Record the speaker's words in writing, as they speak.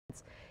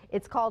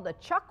It's called a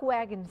chuck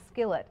wagon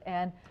skillet,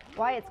 and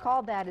why it's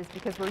called that is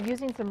because we're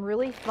using some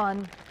really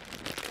fun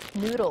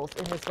noodles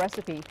in this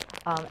recipe.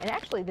 And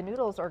actually the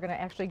noodles are going to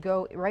actually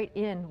go right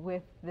in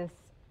with this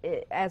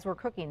as we're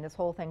cooking this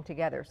whole thing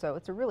together. So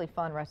it's a really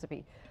fun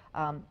recipe.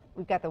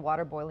 We've got the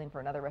water boiling for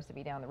another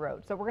recipe down the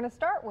road. So we're going to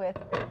start with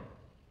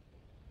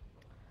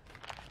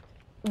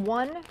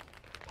one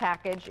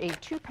package, a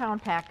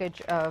 2-pound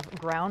package of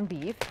ground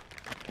beef.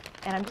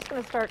 And I'm just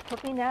going to start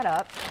cooking that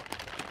up.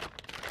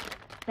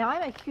 Now,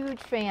 I'm a huge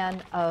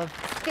fan of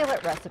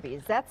skillet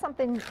recipes. That's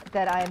something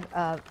that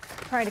I'm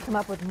trying to come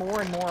up with more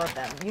and more of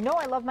them. You know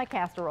I love my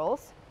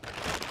casseroles,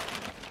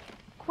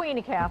 queen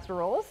of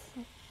casseroles.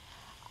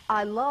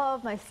 I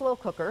love my slow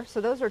cooker,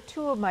 so those are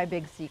two of my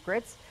big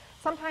secrets.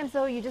 Sometimes,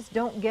 though, you just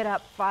don't get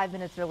up 5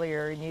 minutes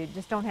earlier and you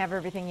just don't have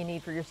everything you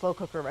need for your slow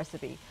cooker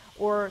recipe.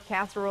 Or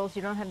casseroles,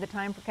 you don't have the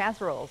time for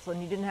casseroles,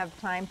 and you didn't have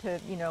time to,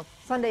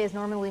 Sunday is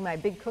normally my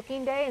big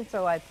cooking day, and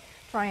so I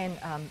try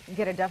and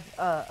get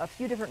a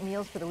few different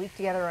meals for the week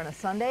together on a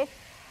Sunday.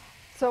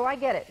 So I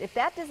get it. If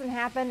that doesn't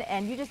happen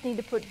and you just need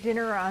to put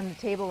dinner on the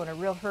table in a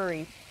real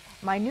hurry,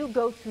 my new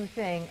go-to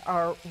thing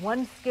are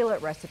one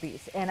skillet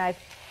recipes, and I've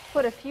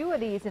put a few of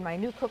these in my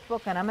new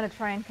cookbook, and I'm going to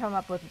try and come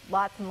up with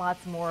lots and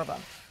lots more of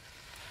them.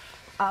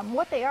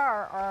 What they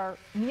are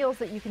meals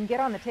that you can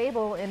get on the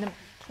table in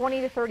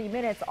 20 to 30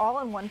 minutes all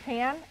in one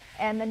pan,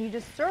 and then you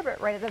just serve it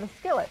right out of the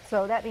skillet.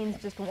 So that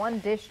means just one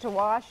dish to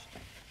wash.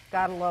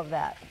 Gotta love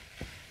that.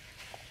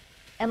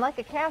 And like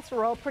a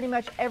casserole, pretty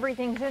much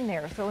everything's in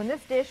there. So in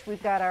this dish,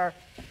 we've got our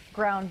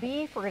ground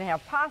beef. We're going to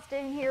have pasta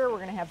in here. We're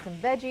going to have some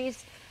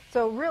veggies.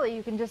 So really,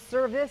 you can just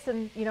serve this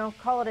and,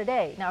 call it a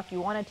day. Now, if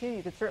you wanted to,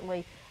 you could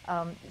certainly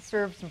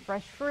serve some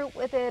fresh fruit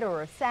with it,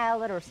 or a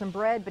salad, or some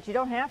bread, but you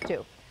don't have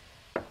to.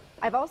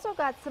 I've also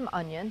got some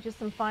onion, just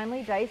some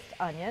finely diced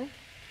onion.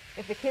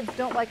 If the kids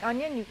don't like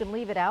onion, you can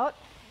leave it out.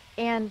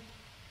 And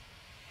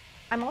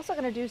I'm also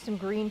going to do some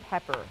green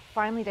pepper,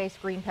 finely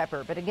diced green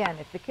pepper. But again,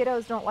 if the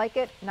kiddos don't like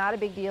it, not a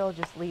big deal,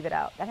 just leave it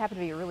out. That happened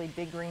to be a really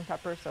big green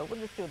pepper, so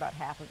we'll just do about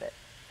half of it.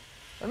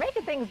 We're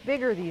making things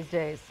bigger these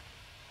days.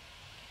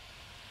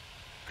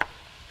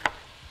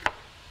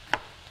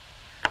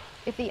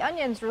 If the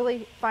onion's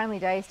really finely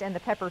diced, and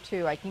the pepper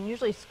too, I can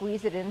usually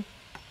squeeze it in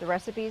the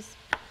recipes,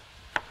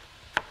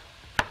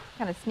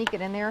 kind of sneak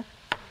it in there,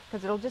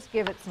 because it'll just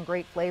give it some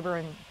great flavor,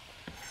 and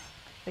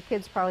the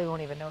kids probably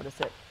won't even notice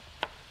it.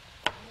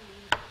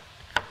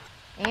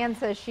 Anne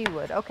says she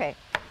would. Okay.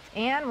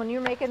 Anne, when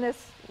you're making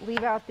this,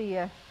 leave out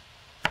the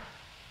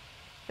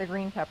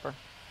green pepper.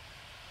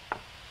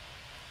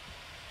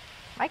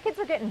 My kids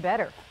are getting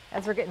better.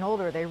 As they're getting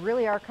older, they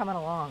really are coming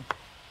along.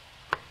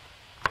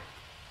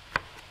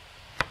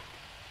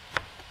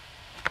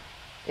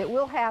 It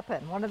will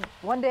happen.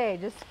 One day,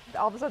 just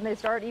all of a sudden they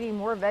start eating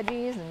more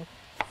veggies and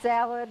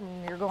salad,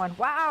 and you're going,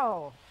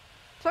 wow,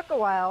 took a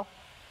while.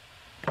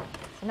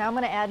 So now I'm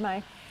going to add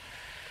my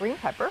green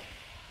pepper.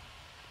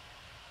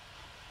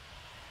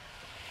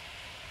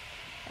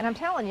 And I'm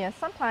telling you,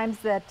 sometimes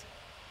that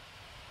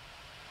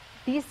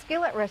these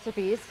skillet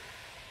recipes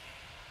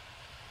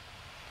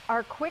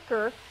are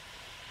quicker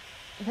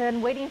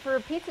than waiting for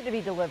a pizza to be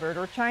delivered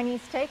or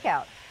Chinese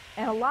takeout,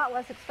 and a lot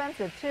less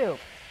expensive too.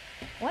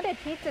 When did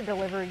pizza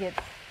delivery get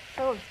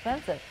so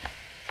expensive?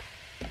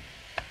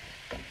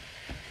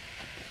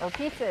 Or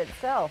pizza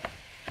itself.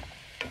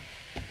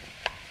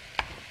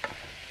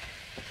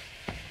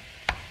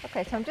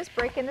 Okay, so I'm just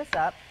breaking this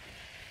up.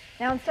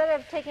 Now, instead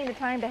of taking the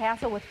time to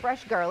hassle with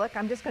fresh garlic,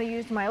 I'm just going to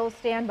use my old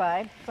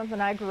standby, something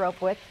I grew up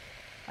with.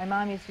 My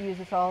mom used to use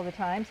this all the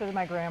time, so did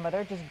my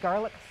grandmother. Just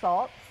garlic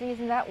salt,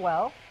 season that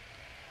well.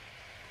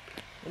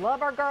 We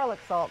love our garlic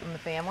salt in the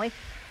family.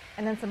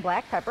 And then some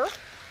black pepper.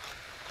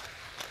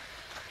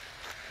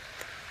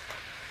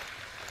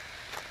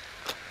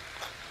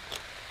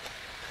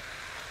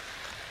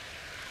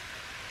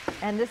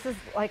 And this is,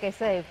 like I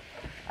say,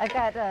 I've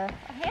got a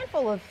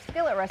handful of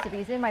skillet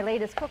recipes in my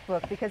latest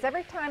cookbook, because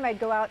every time I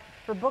go out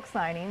for book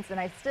signings, and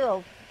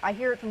I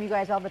hear it from you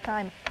guys all the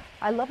time,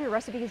 I love your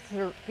recipes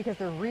because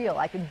they're real.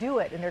 I can do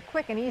it, and they're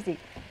quick and easy.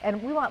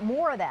 And we want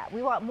more of that.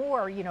 We want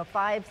more,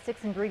 5,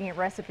 6 ingredient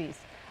recipes.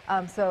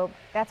 So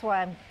that's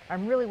why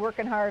I'm really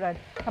working hard on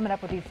coming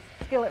up with these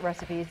skillet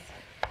recipes,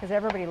 because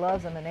everybody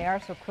loves them, and they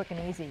are so quick and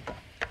easy.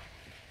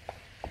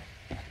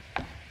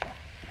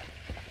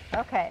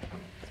 Okay.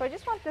 So I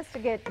just want this to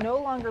get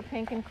no longer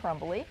pink and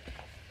crumbly.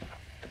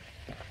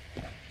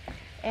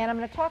 And I'm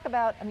going to talk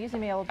about, I'm using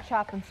my old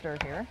chop and stir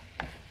here,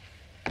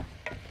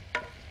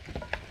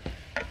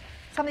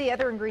 some of the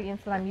other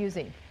ingredients that I'm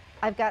using.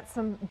 I've got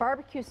some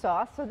barbecue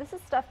sauce. So this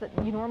is stuff that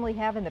you normally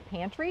have in the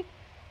pantry.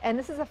 And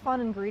this is a fun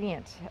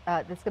ingredient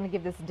that's going to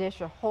give this dish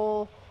a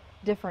whole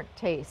different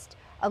taste.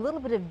 A little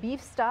bit of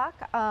beef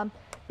stock.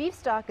 Beef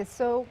stock is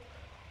so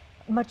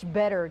much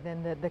better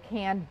than the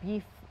canned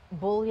beef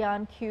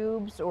bouillon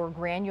cubes or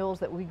granules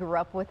that we grew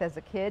up with as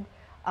a kid,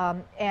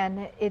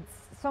 and it's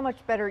so much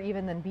better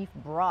even than beef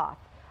broth.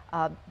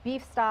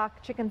 Beef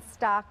stock, chicken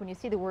stock, when you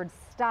see the word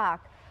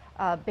stock,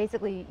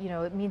 basically, you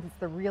know, it means it's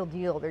the real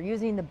deal. They're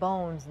using the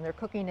bones and they're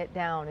cooking it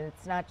down, and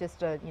it's not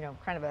just a, you know,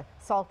 kind of a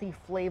salty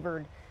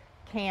flavored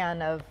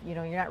can of, you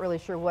know, you're not really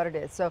sure what it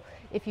is. So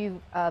if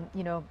you,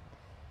 you know,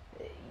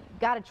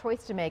 got a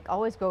choice to make,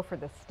 always go for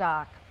the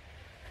stock.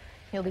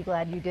 You'll be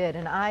glad you did.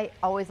 And I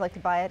always like to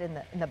buy it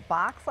in the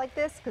box like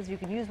this, because you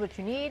can use what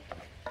you need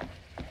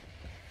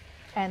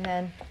and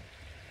then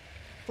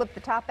flip the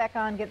top back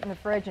on, get it in the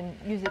fridge, and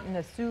use it in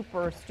a soup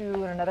or a stew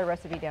and another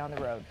recipe down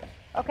the road.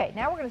 Okay,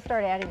 now we're going to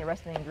start adding the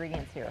rest of the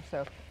ingredients here.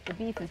 So the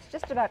beef is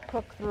just about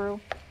cooked through.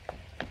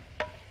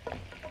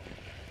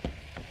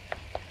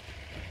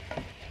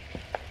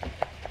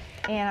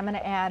 And I'm going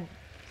to add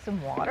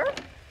some water,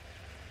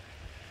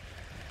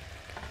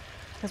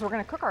 because we're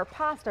going to cook our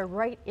pasta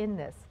right in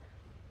this.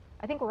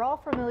 I think we're all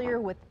familiar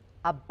with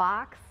a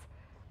box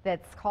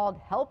that's called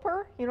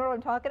Helper. You know what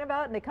I'm talking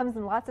about? And it comes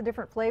in lots of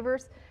different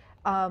flavors.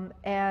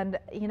 And,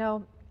 you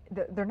know,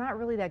 they're not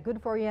really that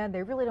good for you, and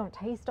they really don't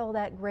taste all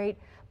that great.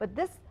 But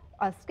this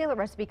skillet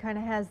recipe kind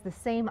of has the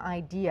same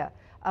idea.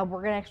 We're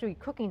going to actually be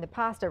cooking the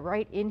pasta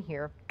right in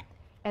here.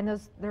 And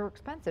they're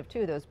expensive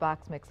too, those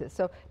box mixes.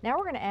 So now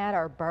we're going to add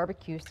our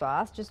barbecue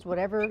sauce, just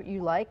whatever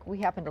you like. We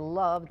happen to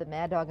love the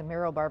Mad Dog and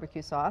Merrill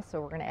barbecue sauce,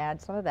 so we're going to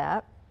add some of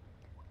that.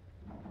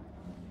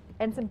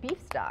 And some beef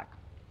stock.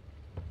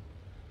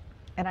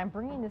 And I'm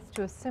bringing this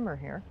to a simmer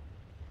here.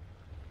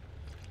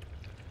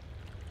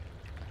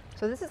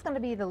 So this is going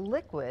to be the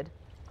liquid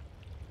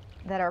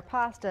that our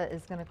pasta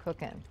is going to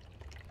cook in.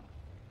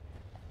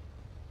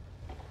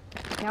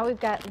 Now we've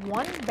got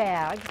 1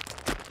 bag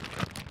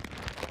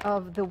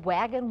of the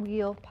wagon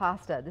wheel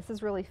pasta. This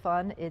is really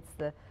fun. It's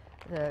the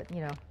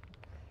you know,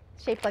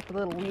 shaped like a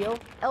little wheel.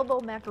 Elbow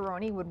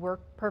macaroni would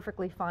work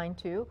perfectly fine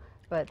too,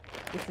 but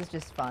this is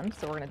just fun.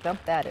 So we're going to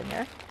dump that in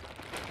there.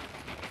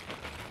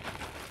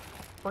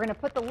 We're going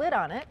to put the lid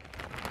on it,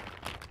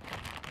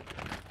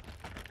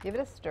 give it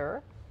a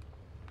stir,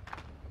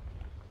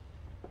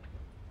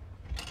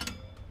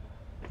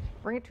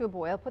 bring it to a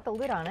boil, put the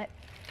lid on it,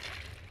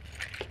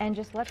 and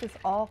just let this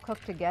all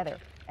cook together.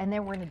 And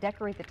then we're going to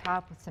decorate the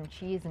top with some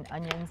cheese and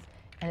onions,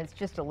 and it's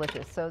just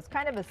delicious. So it's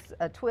kind of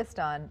a twist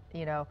on,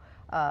 you know,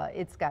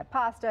 it's got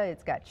pasta,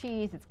 it's got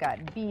cheese, it's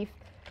got beef.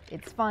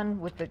 It's fun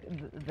with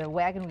the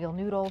wagon wheel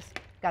noodles.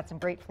 Got some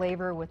great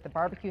flavor with the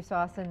barbecue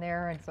sauce in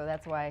there, and so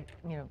that's why,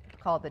 you know,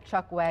 call it the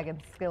Chuck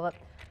Wagon skillet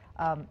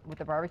with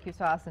the barbecue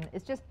sauce. And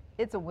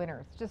it's a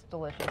winner. It's just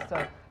delicious.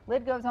 So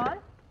lid goes on.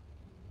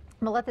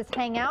 I'm gonna let this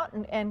hang out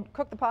and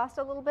cook the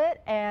pasta a little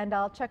bit, and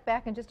I'll check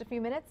back in just a few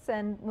minutes.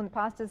 And when the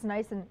pasta is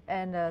nice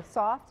and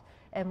soft,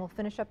 and we'll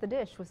finish up the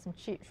dish with some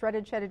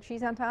shredded cheddar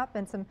cheese on top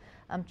and some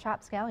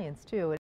chopped scallions too.